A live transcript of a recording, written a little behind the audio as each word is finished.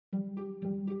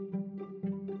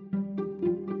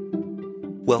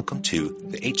Welcome to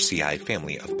the HCI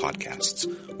family of podcasts.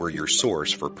 We're your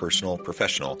source for personal,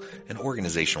 professional, and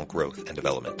organizational growth and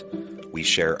development. We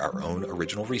share our own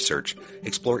original research,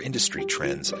 explore industry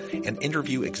trends, and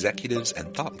interview executives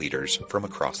and thought leaders from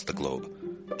across the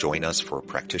globe. Join us for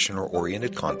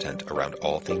practitioner-oriented content around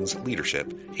all things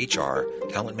leadership, HR,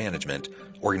 talent management,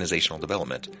 organizational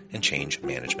development, and change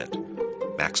management.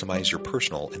 Maximize your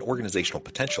personal and organizational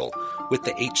potential with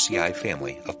the HCI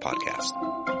family of podcasts.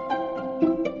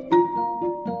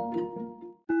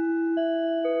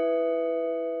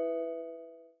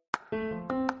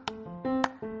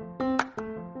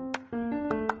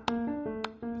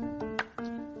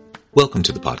 Welcome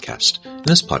to the podcast. In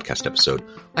this podcast episode,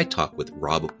 I talk with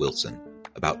Robb Wilson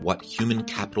about what human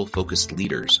capital-focused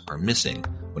leaders are missing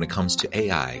when it comes to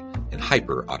AI and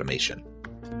hyperautomation.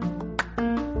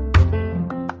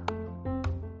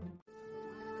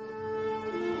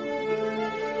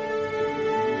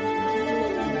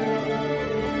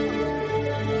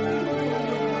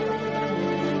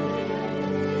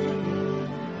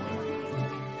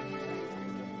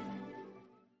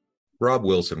 Robb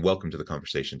Wilson, welcome to the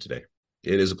conversation today.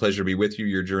 It is a pleasure to be with you.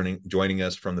 You're joining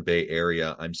us from the Bay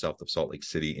Area. I'm south of Salt Lake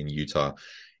City in Utah.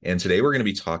 And today we're going to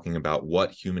be talking about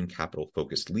what human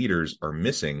capital-focused leaders are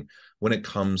missing when it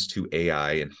comes to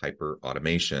AI and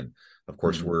hyperautomation. Of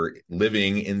course, we're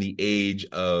living in the age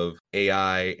of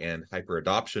AI and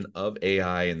hyper-adoption of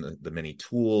AI and the many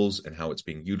tools and how it's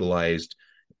being utilized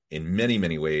in many,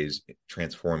 many ways,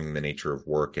 transforming the nature of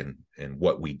work and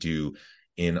what we do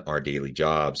in our daily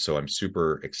jobs. So I'm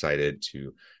super excited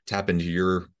to tap into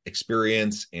your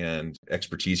experience and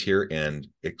expertise here and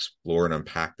explore and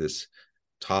unpack this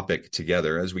topic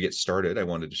together. As we get started, I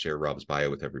wanted to share Robb's bio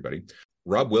with everybody.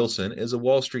 Robb Wilson is a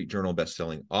Wall Street Journal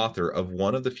bestselling author of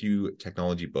one of the few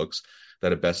technology books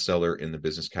that are bestseller in the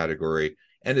business category,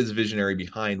 and is visionary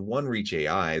behind OneReach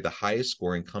AI, the highest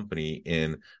scoring company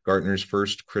in Gartner's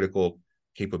first critical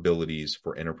capabilities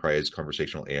for enterprise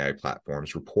conversational AI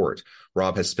platforms report.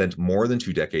 Robb has spent more than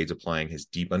 2 decades applying his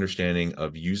deep understanding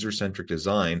of user-centric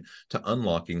design to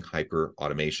unlocking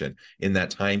hyper-automation. In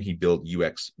that time, he built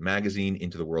UX Magazine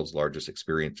into the world's largest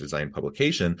experience design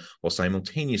publication, while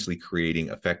simultaneously creating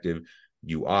Effective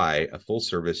UI, a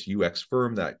full-service UX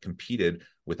firm that competed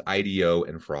with IDEO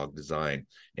and Frog Design.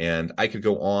 And I could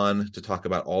go on to talk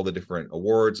about all the different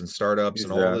awards and startups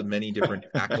and all the many different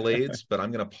accolades, but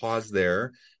I'm going to pause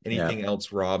there. Anything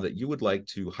else, Robb, that you would like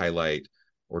to highlight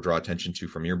or draw attention to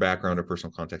from your background or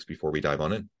personal context before we dive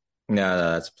on in? No,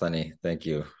 that's plenty. Thank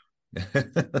you.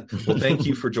 Well, thank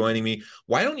you for joining me.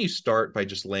 Why don't you start by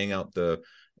just laying out the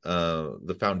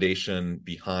foundation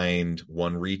behind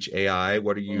OneReach AI?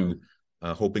 What are you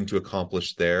hoping to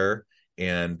accomplish there?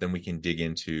 And then we can dig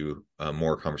into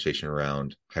more conversation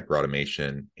around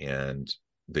hyperautomation and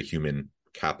the human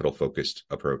capital-focused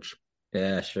approach.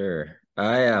 Yeah, sure.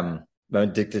 I'm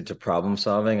addicted to problem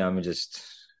solving. I'm just,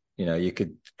 you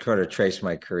could sort of trace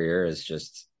my career as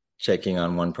just checking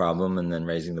on one problem and then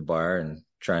raising the bar and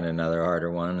trying another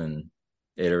harder one and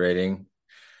iterating.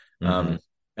 And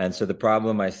so the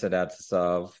problem I set out to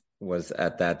solve was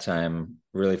at that time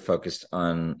really focused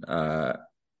on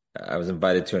I was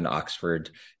invited to an Oxford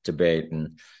debate, and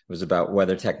it was about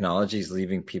whether technology is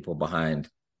leaving people behind.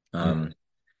 And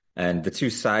the two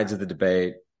sides of the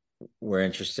debate were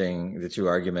interesting. The two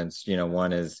arguments,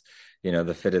 one is,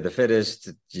 the fit of the fittest.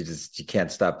 You can't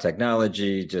stop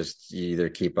technology. Just you either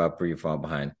keep up or you fall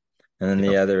behind. And then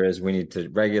the other is we need to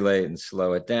regulate and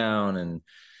slow it down and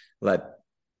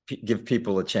give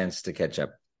people a chance to catch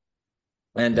up.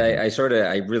 And I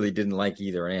really didn't like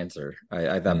either answer.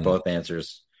 I thought both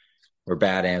answers were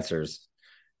bad answers.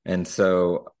 And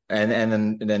so,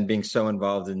 and then being so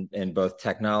involved in both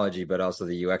technology, but also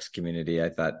the UX community, I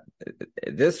thought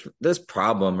this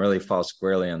problem really falls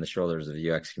squarely on the shoulders of the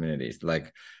UX communities.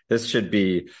 Like this should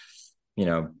be,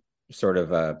 sort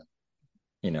of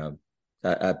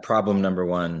a problem number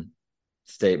one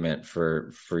statement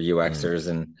for UXers.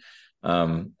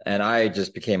 And I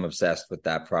just became obsessed with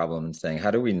that problem and saying, how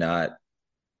do we not,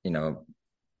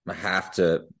 have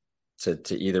to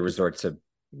either resort to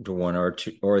one or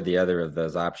two or the other of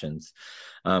those options.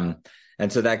 And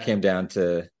so that came down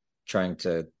to trying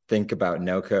to think about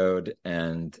no code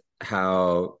and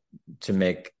how to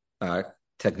make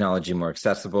technology more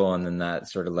accessible. And then that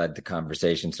sort of led to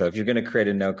conversation. So if you're going to create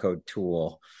a no code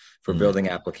tool for building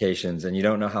applications and you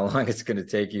don't know how long it's going to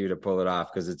take you to pull it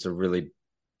off, because it's a really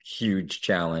huge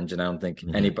challenge. And I don't think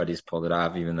anybody's pulled it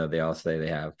off, even though they all say they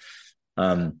have.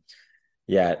 I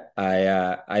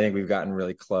think we've gotten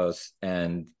really close.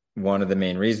 And one of the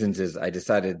main reasons is I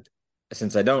decided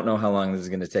since I don't know how long this is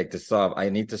going to take to solve, I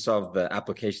need to solve the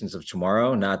applications of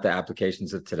tomorrow, not the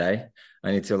applications of today.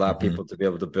 I need to allow Mm-hmm. people to be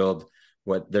able to build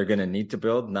what they're going to need to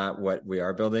build, not what we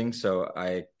are building. So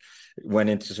I went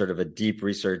into sort of a deep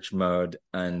research mode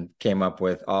and came up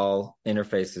with all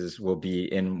interfaces will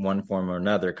be in one form or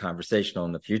another conversational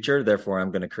in the future. Therefore,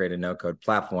 I'm going to create a no-code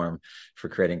platform for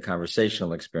creating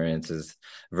conversational experiences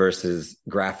versus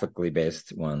graphically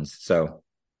based ones. So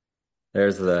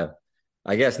there's the,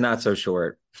 I guess not so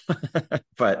short,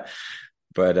 but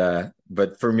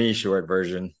but for me, short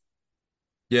version.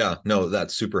 Yeah, no,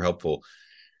 that's super helpful.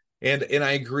 And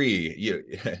I agree.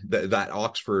 That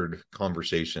Oxford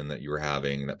conversation that you were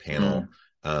having, that panel,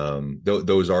 Mm,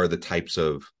 those are the types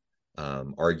of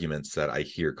arguments that I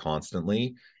hear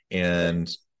constantly, right.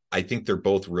 and I think they're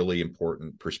both really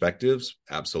important perspectives,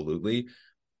 absolutely.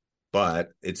 But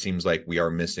it seems like we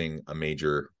are missing a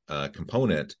major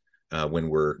component when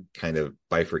we're kind of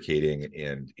bifurcating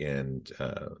and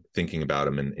thinking about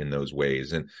them in those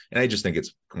ways. And I just think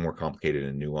it's more complicated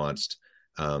and nuanced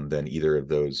than either of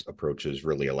those approaches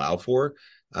really allow for.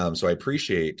 So I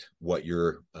appreciate what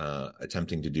you're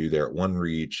attempting to do there at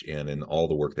OneReach and in all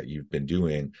the work that you've been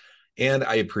doing. And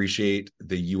I appreciate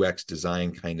the UX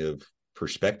design kind of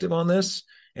perspective on this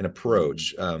and Mm,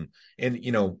 approach. And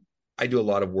I do a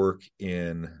lot of work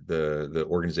in the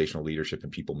organizational leadership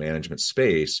and people management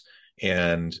space,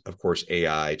 and of course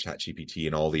AI, ChatGPT,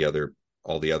 and all the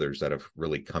others that have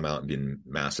really come out and been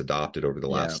mass adopted over the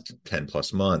yeah. last 10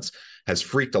 plus months has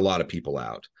freaked a lot of people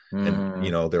out. And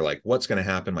Hmm. they're like, what's going to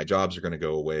happen? My jobs are going to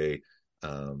go away.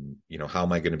 How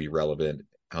am I going to be relevant?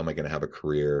 How am I going to have a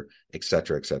career, et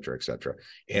cetera, et cetera, et cetera?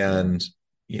 Yeah. And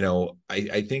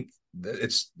I think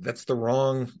that's the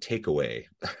wrong takeaway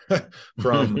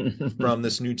from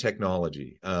this new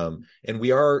technology. And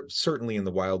we are certainly in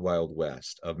the wild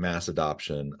west of mass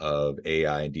adoption of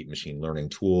AI and deep machine learning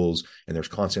tools. And there's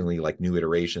constantly like new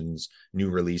iterations, new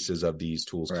releases of these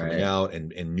tools coming Right. out,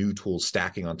 and new tools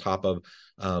stacking on top of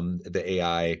the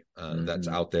AI that's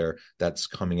Hmm. out there, that's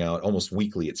coming out almost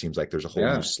weekly. It seems like there's a whole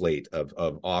new Yeah. slate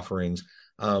of offerings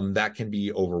that can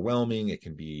be overwhelming. It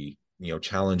can be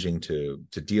challenging to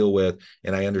deal with,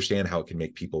 and I understand how it can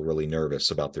make people really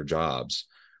nervous about their jobs.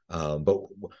 But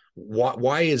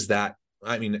why is that?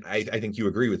 I mean, I think you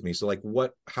agree with me. So, like,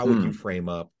 how would you Mm. frame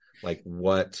up like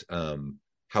what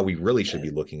how we really should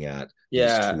be looking at these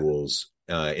Yeah. tools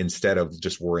instead of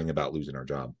just worrying about losing our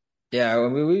job? Yeah. I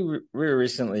mean, we were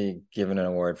recently given an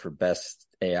award for best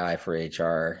AI for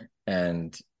HR,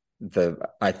 and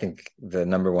I think the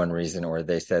number one reason, or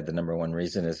they said the number one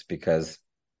reason, is because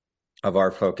of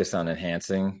our focus on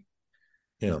enhancing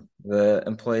Yeah. the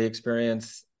employee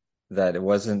experience, that it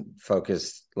wasn't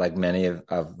focused like many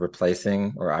of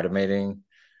replacing or automating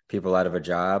people out of a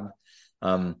job.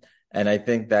 Um, and I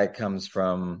think that comes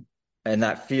from, and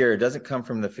that fear doesn't come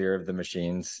from the fear of the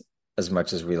machines as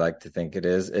much as we like to think it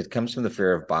is. It comes from the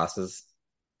fear of bosses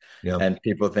Yeah. and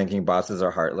people thinking bosses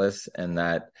are heartless, and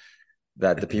that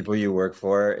the people you work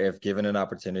for, if given an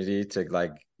opportunity to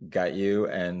like gut you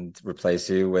and replace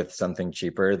you with something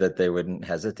cheaper, that they wouldn't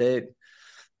hesitate.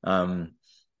 Um,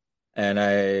 and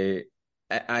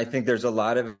I think there's a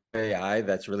lot of AI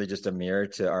that's really just a mirror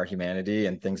to our humanity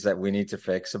and things that we need to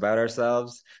fix about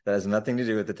ourselves, that has nothing to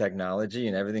do with the technology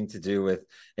and everything to do with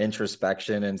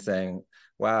introspection and saying,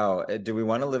 wow, do we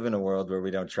want to live in a world where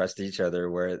we don't trust each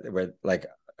other, where like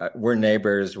we're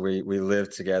neighbors, we live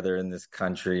together in this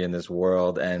country, in this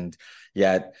world, and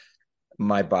yet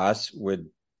my boss would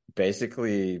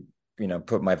basically,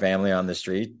 put my family on the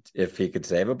street if he could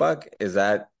save a buck? Is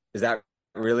that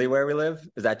really where we live?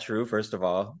 Is that true? First of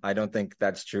all, I don't think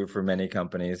that's true for many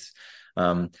companies.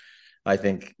 Um, I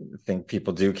think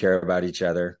people do care about each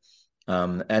other.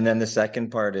 And then the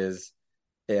second part is,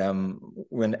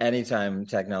 when anytime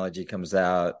technology comes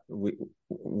out,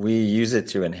 we use it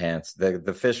to enhance.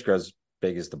 The fish grows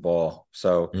big as the bowl.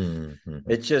 So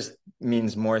Mm-hmm. it just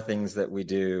means more things that we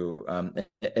do.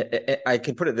 I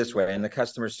can put it this way: in the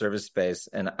customer service space,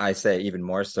 and I say even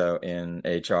more so in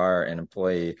HR and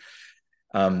employee.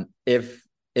 If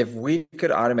we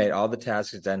could automate all the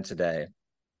tasks done today,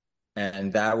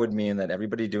 and that would mean that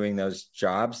everybody doing those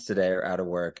jobs today are out of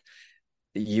work,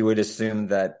 you would assume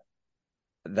that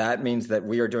that means that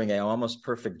we are doing an almost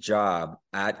perfect job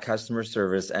at customer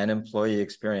service and employee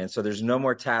experience. So there's no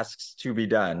more tasks to be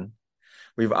done.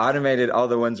 We've automated all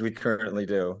the ones we currently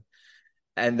do,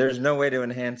 and there's no way to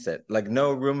enhance it, like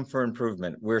no room for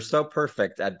improvement. We're so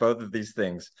perfect at both of these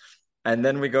things. And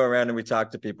then we go around and we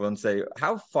talk to people and say,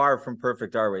 how far from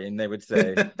perfect are we? And they would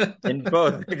say, in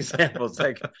both examples,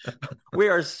 like, we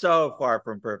are so far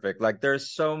from perfect. Like,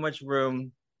 there's so much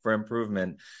room for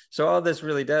improvement. So all this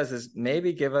really does is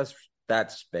maybe give us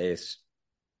that space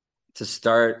to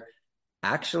start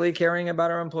actually caring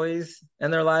about our employees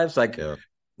and their lives. Yeah.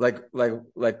 Like, like,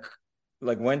 like,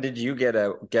 like when did you get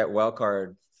a get well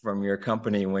card from your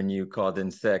company when you called in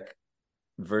sick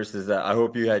versus I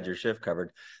hope you had your shift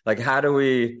covered? Like, how do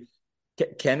we,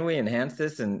 can we enhance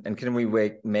this and can we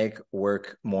make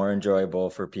work more enjoyable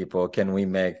for people? Can we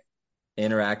make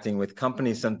interacting with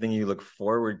companies something you look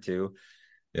forward to?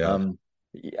 Yeah. Um,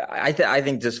 I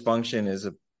think dysfunction is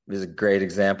a great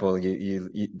example. You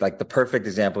like the perfect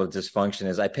example of dysfunction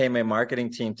is I pay my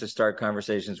marketing team to start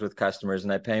conversations with customers,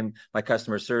 and I pay my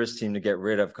customer service team to get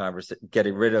rid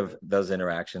of those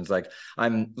interactions. Like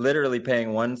I'm literally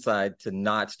paying one side to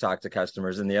not talk to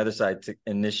customers, and the other side to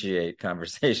initiate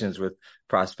conversations with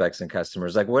prospects and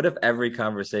customers. Like, what if every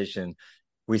conversation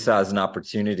we saw as an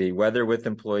opportunity, whether with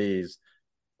employees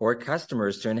or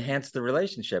customers, to enhance the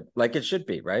relationship, like it should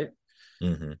be, right?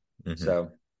 Mm-hmm. Mm-hmm.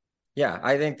 So yeah,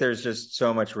 I think there's just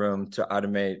so much room to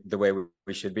automate the way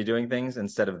we should be doing things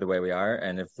instead of the way we are.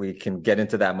 And if we can get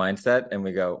into that mindset and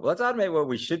we go, let's automate what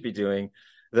we should be doing,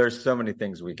 there's so many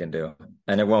things we can do.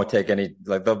 And it won't take any,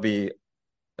 like there'll be,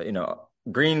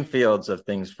 green fields of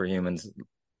things for humans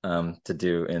to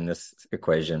do in this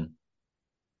equation.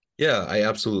 Yeah, I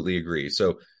absolutely agree.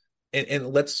 So, and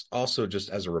let's also just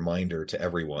as a reminder to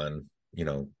everyone,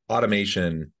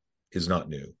 automation is not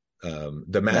new.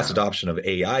 The mass No. adoption of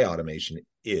AI automation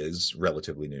is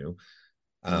relatively new.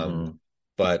 Mm-hmm.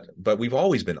 But we've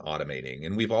always been automating,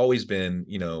 and we've always been,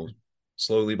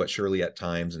 slowly but surely at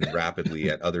times and rapidly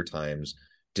at other times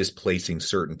displacing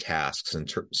certain tasks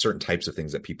and certain types of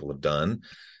things that people have done.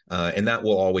 And that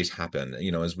will always happen,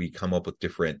 as we come up with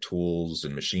different tools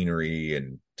and machinery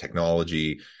and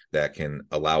technology that can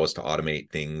allow us to automate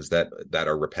things that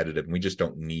are repetitive and we just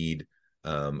don't need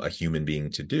a human being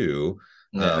to do.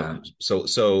 Yeah.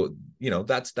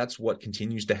 That's what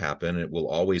continues to happen. It will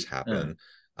always Yeah. happen.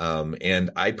 And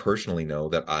I personally know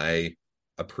that I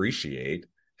appreciate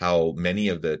how many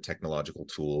of the technological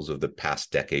tools of the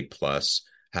past decade plus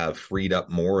have freed up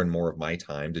more and more of my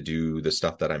time to do the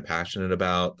stuff that I'm passionate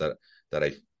about, that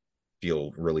I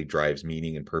feel really drives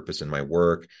meaning and purpose in my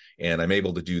work. And I'm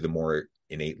able to do the more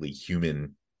innately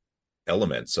human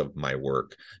elements of my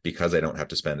work because I don't have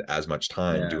to spend as much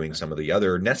time Yeah. doing some of the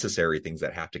other necessary things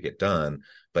that have to get done.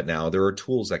 But now there are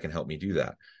tools that can help me do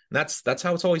that. And that's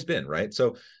how it's always been, right?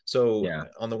 So Yeah.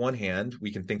 on the one hand,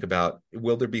 we can think about,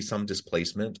 will there be some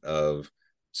displacement of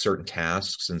certain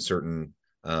tasks and certain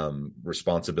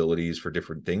responsibilities for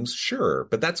different things? Sure,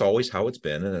 but that's always how it's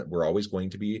been, and we're always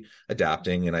going to be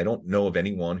adapting. And I don't know of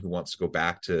anyone who wants to go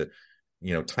back to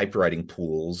typewriting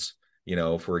pools,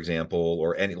 for example,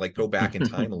 or any, like, go back in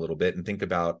time a little bit and think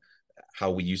about how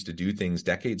we used to do things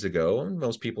decades ago. And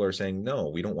most people are saying, no,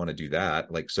 we don't want to do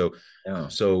that. Like, Yeah.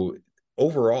 so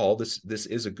overall, this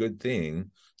is a good thing.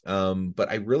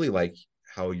 But I really like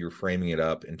how you're framing it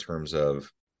up in terms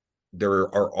of there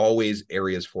are always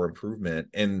areas for improvement.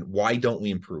 And why don't we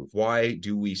improve? Why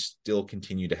do we still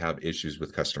continue to have issues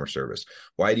with customer service?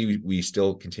 Why do we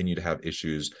still continue to have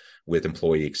issues with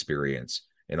employee experience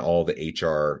and all the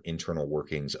HR internal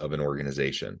workings of an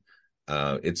organization?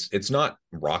 It's not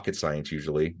rocket science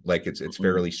usually. Like it's Mm-hmm.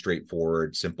 fairly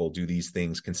straightforward, simple. Do these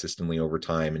things consistently over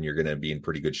time, and you're going to be in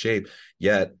pretty good shape.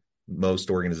 Yet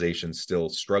most organizations still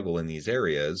struggle in these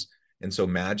areas, and so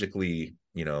magically,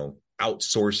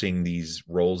 outsourcing these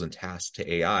roles and tasks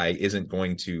to AI isn't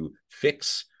going to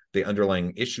fix the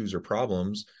underlying issues or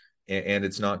problems. And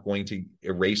it's not going to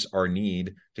erase our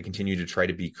need to continue to try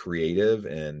to be creative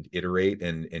and iterate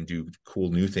and do cool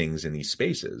new things in these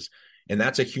spaces. And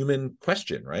that's a human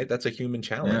question, right? That's a human Yeah.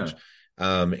 challenge.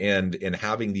 And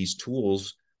having these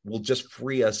tools will just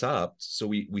free us up so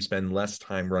we spend less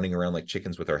time running around like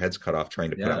chickens with our heads cut off trying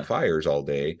to put out Yeah. fires all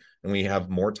day, and we have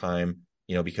more time,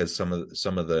 because some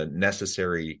of the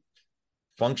necessary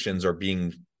functions are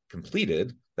being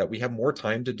completed, that we have more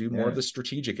time to do more of Yeah. the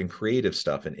strategic and creative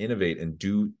stuff and innovate and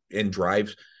do and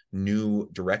drive new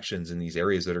directions in these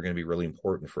areas that are going to be really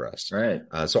important for us. Right.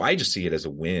 So I just see it as a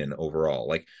win overall.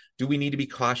 Like, do we need to be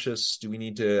cautious? Do we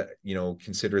need to,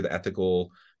 consider the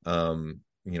ethical,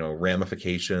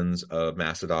 ramifications of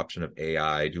mass adoption of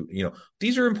AI?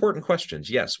 These are important questions.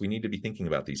 Yes, we need to be thinking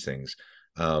about these things.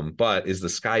 But is the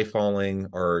sky falling,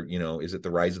 or, is it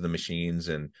the rise of the machines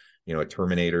and, a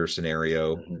Terminator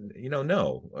scenario? Mm-hmm.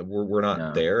 No, we're not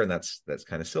No. there. And that's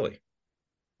kind of silly.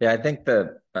 Yeah, I think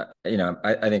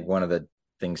I think one of the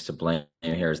things to blame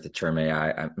here is the term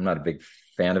AI. I'm not a big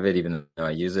fan of it, even though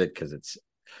I use it because it's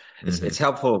Mm-hmm.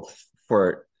 helpful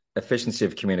for efficiency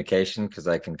of communication because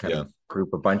I can kind Yeah. of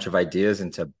group a bunch of ideas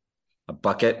into a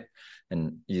bucket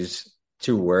and use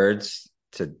two words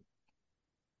to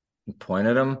point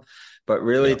at them. But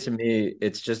really, Yeah. to me,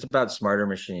 it's just about smarter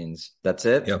machines. That's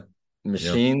it. Yeah. Yeah.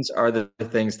 Machines are the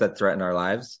things that threaten our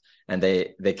lives, and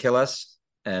they kill us,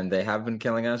 and they have been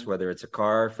killing us, whether it's a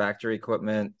car, factory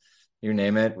equipment, you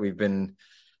name it. We've been,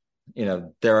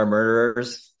 there are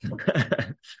murderers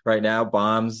right now,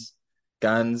 bombs,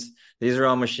 guns. These are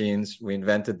all machines. We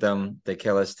invented them. They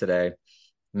kill us today.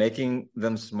 Making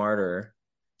them smarter.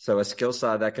 So a skill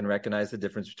saw that can recognize the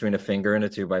difference between a finger and a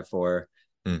 2x4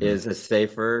 Hmm. is a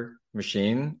safer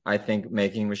machine. I think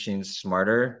making machines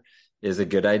smarter is a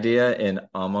good idea in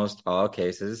almost all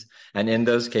cases. And in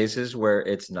those cases where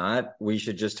it's not, we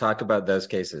should just talk about those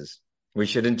cases. We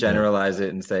shouldn't Yeah. generalize it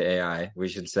and say AI. We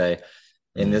should say,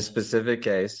 in Mm. this specific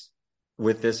case,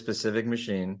 with this specific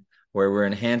machine, where we're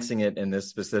enhancing it in this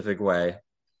specific way,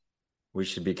 we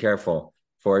should be careful.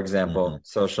 For example, Hmm.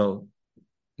 social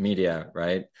media,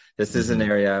 right? This is an Hmm.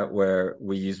 area where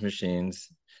we use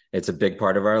machines. It's a big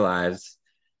part of our lives.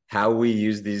 How we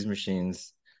use these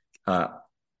machines uh,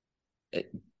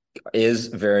 is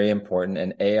very important.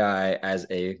 And AI as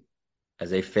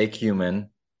a fake human,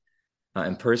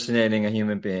 impersonating a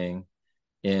human being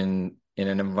in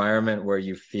an environment where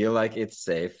you feel like it's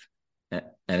safe and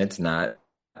it's not,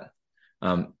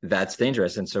 that's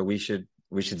dangerous. And so we should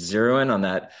zero in on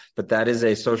that. But that is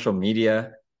a social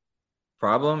media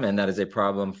problem, and that is a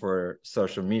problem for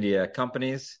social media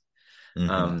companies. Hmm.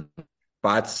 Um,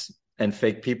 Bots and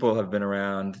fake people have been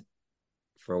around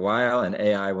for a while, and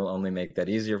AI will only make that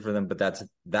easier for them. But that's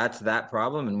that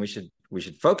problem, and we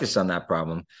should focus on that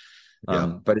problem. Yeah.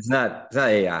 But it's not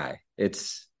AI.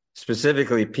 It's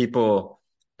specifically people.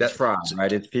 It's That fraud,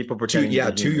 right? It's people to pretending to yeah,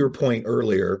 be to your human. point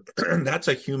earlier, that's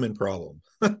a human problem.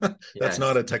 That's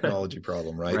not Yes, a technology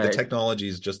problem, right? The right. technology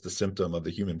is just the symptom of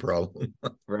the human problem.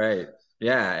 Right.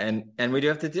 Yeah, and we do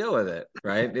have to deal with it,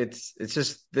 right? It's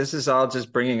just this is all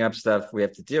just bringing up stuff we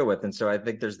have to deal with. And so I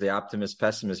think there's the optimist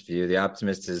pessimist view. The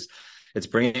optimist is it's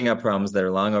bringing up problems that are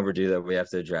long overdue that we have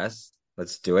to address.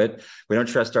 Let's do it. We don't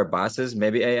trust our bosses.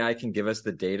 Maybe AI can give us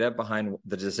the data behind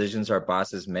the decisions our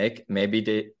bosses make. Maybe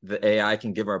the AI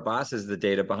can give our bosses the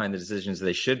data behind the decisions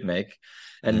they should make.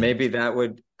 And Mm. maybe that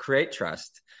would create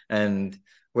trust. And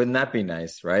wouldn't that be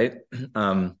nice, right?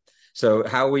 Um, so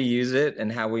how we use it and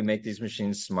how we make these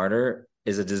machines smarter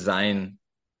is a design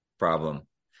problem.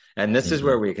 And this is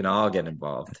where Hmm. we can all get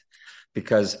involved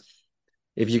because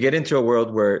if you get into a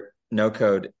world where no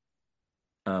code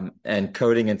and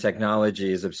coding and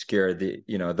technology is obscure,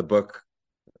 the book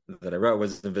that I wrote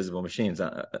was Invisible Machines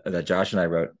that Josh and I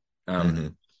wrote. Um, Hmm.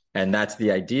 and that's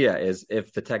the idea is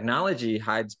if the technology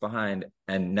hides behind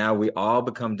and now we all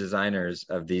become designers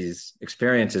of these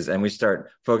experiences and we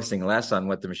start focusing less on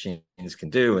what the machines can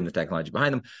do and the technology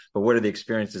behind them, but what are the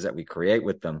experiences that we create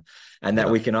with them and that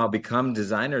Yeah. we can all become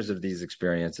designers of these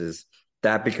experiences,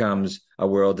 that becomes a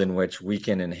world in which we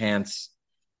can enhance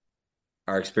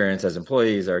our experience as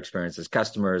employees, our experience as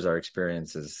customers, our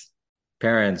experience as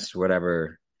parents,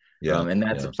 whatever. Yeah. And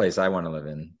that's a Yeah. place I want to live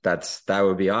in. That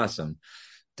would be awesome.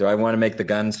 Do I want to make the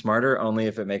gun smarter? Only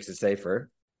if it makes it safer.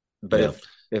 But Yeah.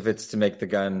 if it's to make the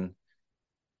gun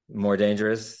more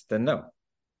dangerous, then no.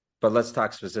 But let's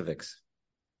talk specifics.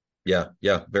 Yeah.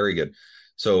 Yeah. Very good.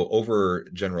 So over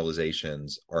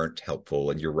generalizations aren't helpful.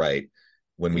 And you're right.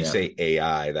 When we Yeah. say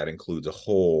AI, that includes a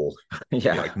whole, like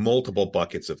Yeah. multiple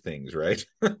buckets of things, right?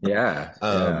 Yeah.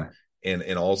 um, Yeah.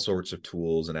 and all sorts of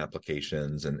tools and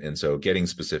applications. And so getting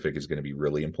specific is going to be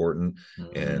really important.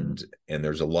 Mm-hmm. And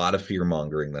there's a lot of fear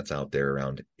mongering that's out there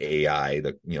around AI,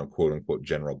 the, quote unquote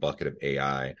general bucket of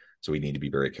AI. So we need to be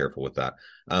very careful with that.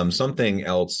 Something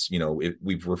else,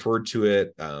 we've referred to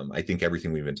it. I think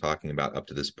everything we've been talking about up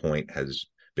to this point has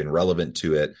been relevant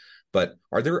to it. But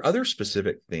are there other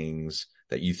specific things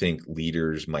that you think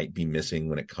leaders might be missing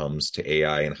when it comes to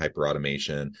AI and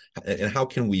hyperautomation? And how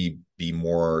can we be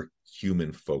more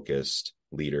human focused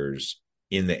leaders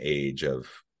in the age of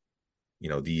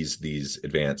these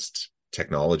advanced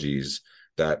technologies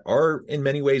that are in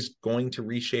many ways going to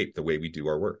reshape the way we do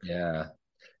our work? Yeah.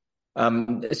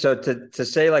 So to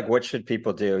say like what should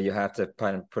people do, you have to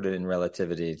kind of put it in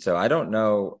relativity. So I don't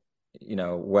know,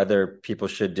 whether people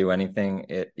should do anything.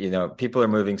 People are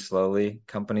moving slowly.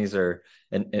 Companies are,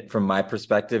 and from my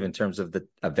perspective, in terms of the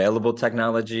available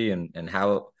technology and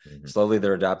how Mm-hmm. slowly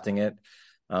they're adopting it.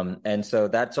 And so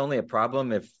that's only a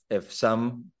problem if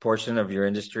some portion of your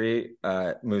industry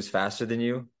moves faster than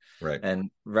you. Right.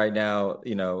 And right now,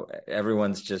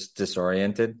 everyone's just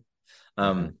disoriented. Mm-hmm.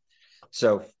 Um,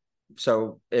 so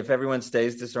so if everyone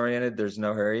stays disoriented, there's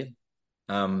no hurry.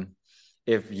 Um,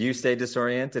 if you stay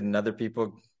disoriented and other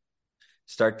people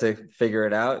start to figure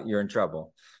it out, you're in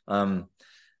trouble.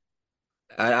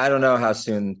 I don't know how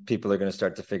soon people are going to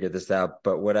start to figure this out,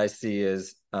 but what I see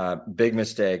is big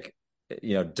mistake,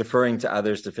 deferring to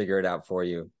others to figure it out for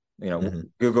you.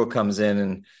 Google comes in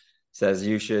and says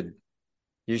you should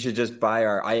just buy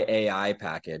our AI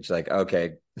package. Like,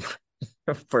 okay,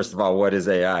 first of all, what is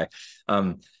AI?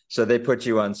 So they put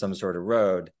you on some sort of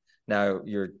road. Now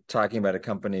you're talking about a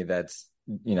company that's,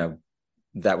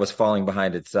 that was falling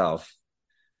behind itself.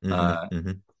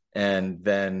 And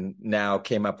then now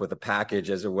came up with a package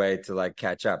as a way to like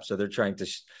catch up. So they're trying to,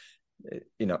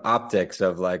 optics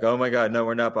of like, oh my God, no,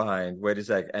 we're not behind. Wait a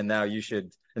sec. And now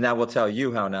we'll tell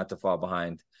you how not to fall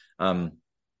behind. And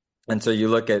so you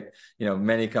look at,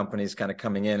 many companies kind of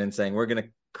coming in and saying, we're going to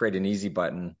create an easy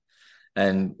button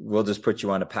and we'll just put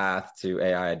you on a path to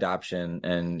AI adoption.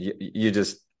 And you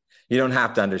don't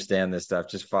have to understand this stuff.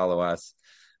 Just follow us.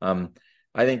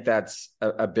 I think that's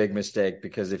a big mistake,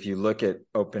 because if you look at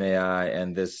OpenAI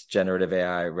and this generative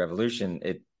AI revolution,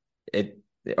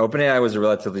 OpenAI was a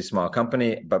relatively small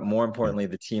company, but more importantly,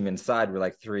 the team inside were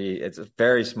like three. It's a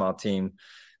very small team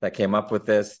that came up with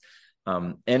this.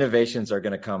 Innovations are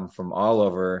going to come from all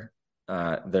over.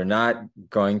 They're not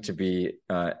going to be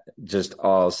just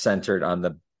all centered on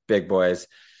the big boys.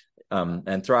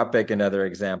 Anthropic, another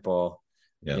example.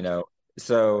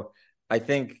 So I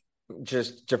think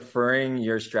just deferring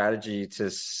your strategy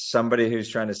to somebody who's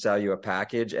trying to sell you a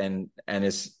package and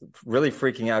is really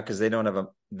freaking out because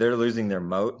they're losing their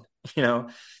moat,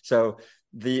 So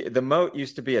the moat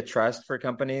used to be a trust for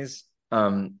companies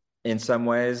in some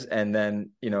ways, and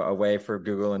then, a way for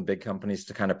Google and big companies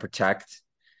to kind of protect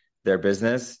their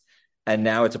business. And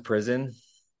now it's a prison.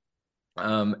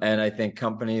 And I think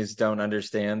companies don't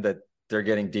understand that they're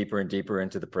getting deeper and deeper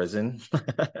into the prison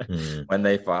when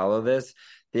they follow this.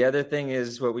 The other thing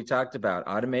is what we talked about,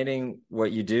 automating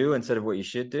what you do instead of what you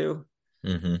should do.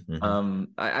 I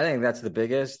think that's the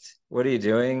biggest. What are you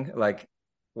doing? Like,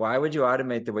 why would you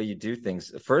automate the way you do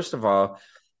things? First of all,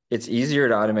 it's easier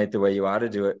to automate the way you ought to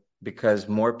do it because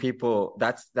more people,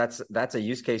 that's a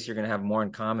use case you're going to have more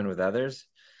in common with others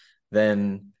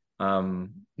than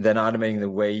automating the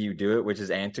way you do it, which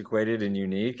is antiquated and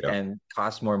unique and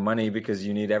costs more money because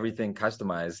you need everything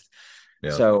customized.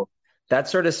 So that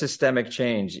sort of systemic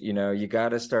change, you got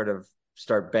to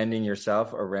start bending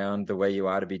yourself around the way you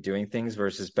ought to be doing things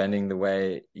versus bending the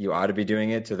way you ought to be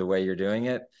doing it to the way you're doing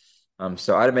it.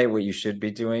 So automate what you should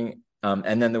be doing.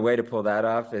 And then the way to pull that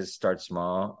off is start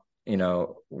small.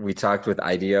 We talked with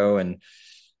IDEO and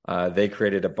they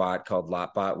created a bot called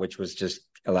LotBot, which was just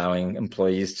allowing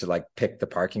employees to like pick the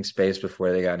parking space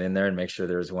before they got in there and make sure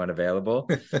there was one available.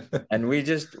 And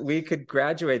we could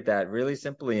graduate that really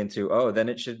simply into, then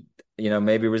it should,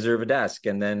 maybe reserve a desk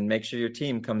and then make sure your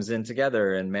team comes in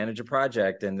together and manage a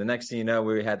project. And the next thing you know,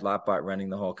 we had LotBot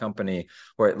running the whole company,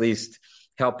 or at least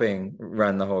helping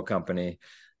run the whole company.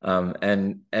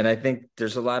 And I think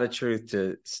there's a lot of truth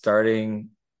to starting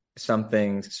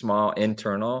something small,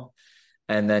 internal,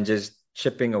 and then just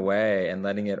chipping away and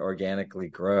letting it organically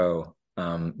grow,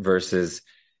 versus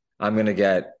I'm going to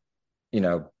get,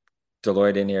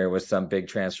 Deloitte in here with some big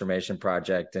transformation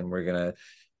project and we're going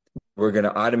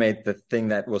to automate the thing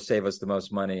that will save us the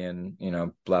most money and,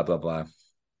 blah, blah, blah.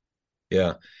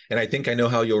 Yeah. And I think I know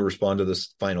how you'll respond to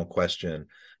this final question,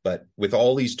 but with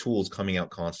all these tools coming out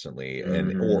constantly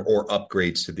and or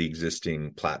upgrades to the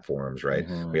existing platforms, right?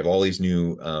 We have all these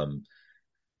new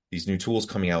tools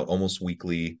coming out almost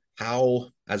weekly. How,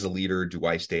 as a leader, do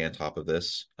I stay on top of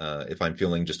this? If I'm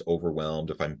feeling just overwhelmed,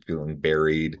 if I'm feeling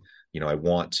buried, I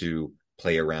want to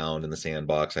play around in the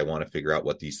sandbox. I want to figure out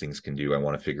what these things can do. I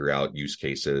want to figure out use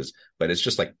cases, but it's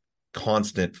just like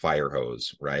constant fire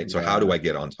hose, right? So how do I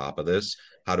get on top of this?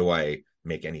 How do I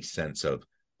make any sense of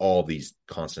all these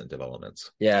constant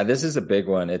developments? Yeah, this is a big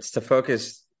one. It's to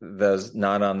focus those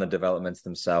not on the developments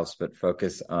themselves, but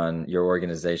focus on your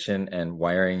organization and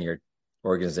wiring your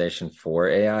organization for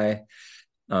AI.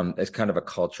 It's kind of a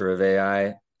culture of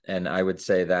AI. And I would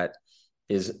say that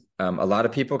is a lot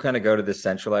of people kind of go to the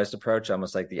centralized approach,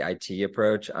 almost like the IT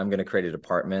approach. I'm going to create a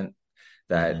department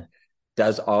that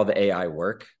does all the AI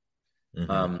work,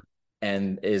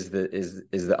 and is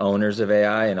the owners of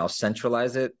AI, and I'll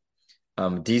centralize it.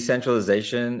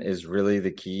 Decentralization is really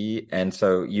the key. And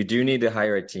so you do need to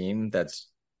hire a team that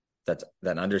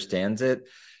understands it,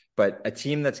 but a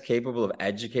team that's capable of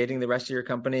educating the rest of your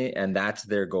company. And that's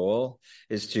their goal,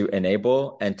 is to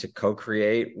enable and to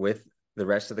co-create with the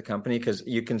rest of the company. Because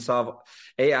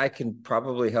AI can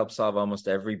probably help solve almost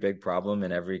every big problem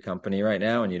in every company right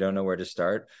now, and you don't know where to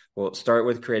start. Well, start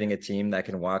with creating a team that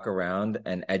can walk around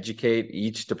and educate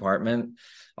each department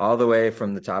all the way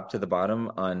from the top to the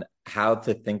bottom on how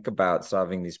to think about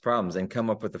solving these problems and come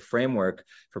up with a framework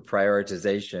for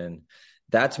prioritization.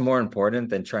 That's more important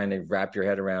than trying to wrap your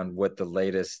head around what the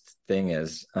latest thing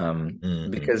is.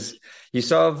 Because you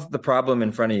solve the problem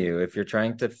in front of you. If you're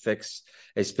trying to fix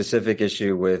a specific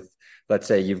issue with, let's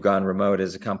say you've gone remote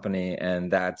as a company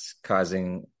and that's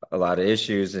causing a lot of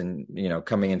issues, and,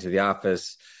 coming into the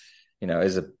office,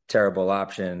 is a terrible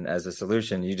option as a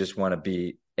solution. You just want to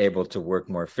be able to work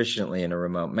more efficiently in a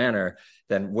remote manner.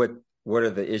 Then what are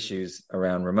the issues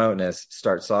around remoteness?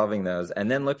 Start solving those,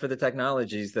 and then look for the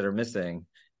technologies that are missing,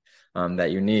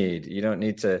 that you need. You don't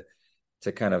need to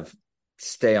kind of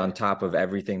stay on top of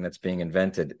everything that's being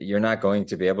invented. You're not going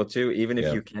to be able to, even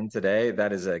if you can today.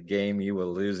 That is a game you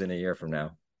will lose in a year from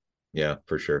now. Yeah,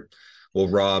 for sure. Well,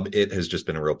 Robb, it has just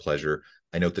been a real pleasure.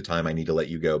 I note the time, I need to let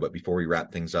you go, but before we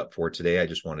wrap things up for today, I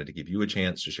just wanted to give you a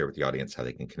chance to share with the audience how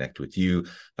they can connect with you,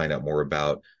 find out more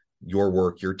about your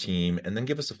work, your team, and then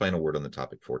give us a final word on the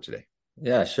topic for today.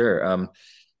 Yeah, sure.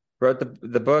 Wrote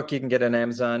the book. You can get on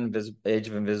Amazon, Age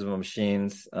of Invisible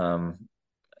Machines. We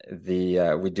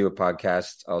do a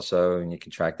podcast also, and you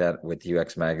can track that with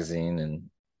UX Magazine, and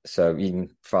so you can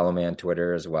follow me on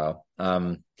Twitter as well.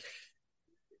 My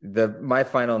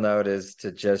final note is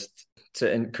to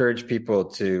encourage people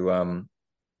to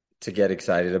get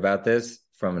excited about this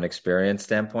from an experience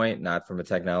standpoint, not from a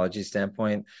technology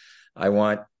standpoint. I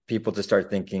want people to start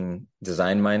thinking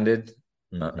design minded,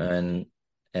 and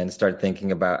start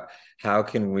thinking about how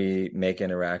can we make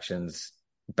interactions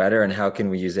better, and how can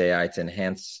we use AI to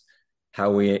enhance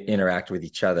how we interact with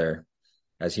each other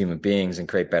as human beings and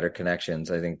create better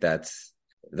connections. I think that's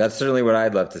certainly what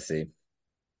I'd love to see.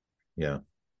 Yeah.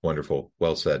 Wonderful.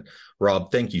 Well said.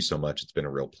 Robb, thank you so much. It's been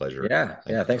a real pleasure.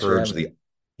 Yeah. Thanks for having me.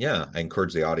 I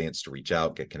encourage the audience to reach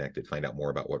out, get connected, find out more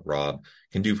about what Robb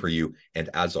can do for you. And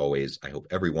as always, I hope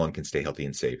everyone can stay healthy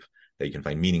and safe, that you can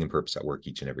find meaning and purpose at work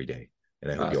each and every day.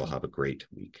 And I hope you all have a great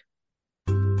week.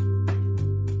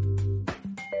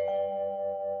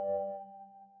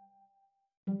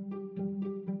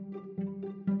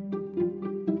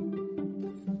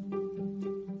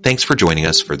 Thanks for joining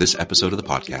us for this episode of the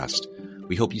podcast.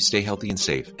 We hope you stay healthy and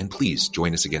safe, and please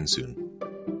join us again soon.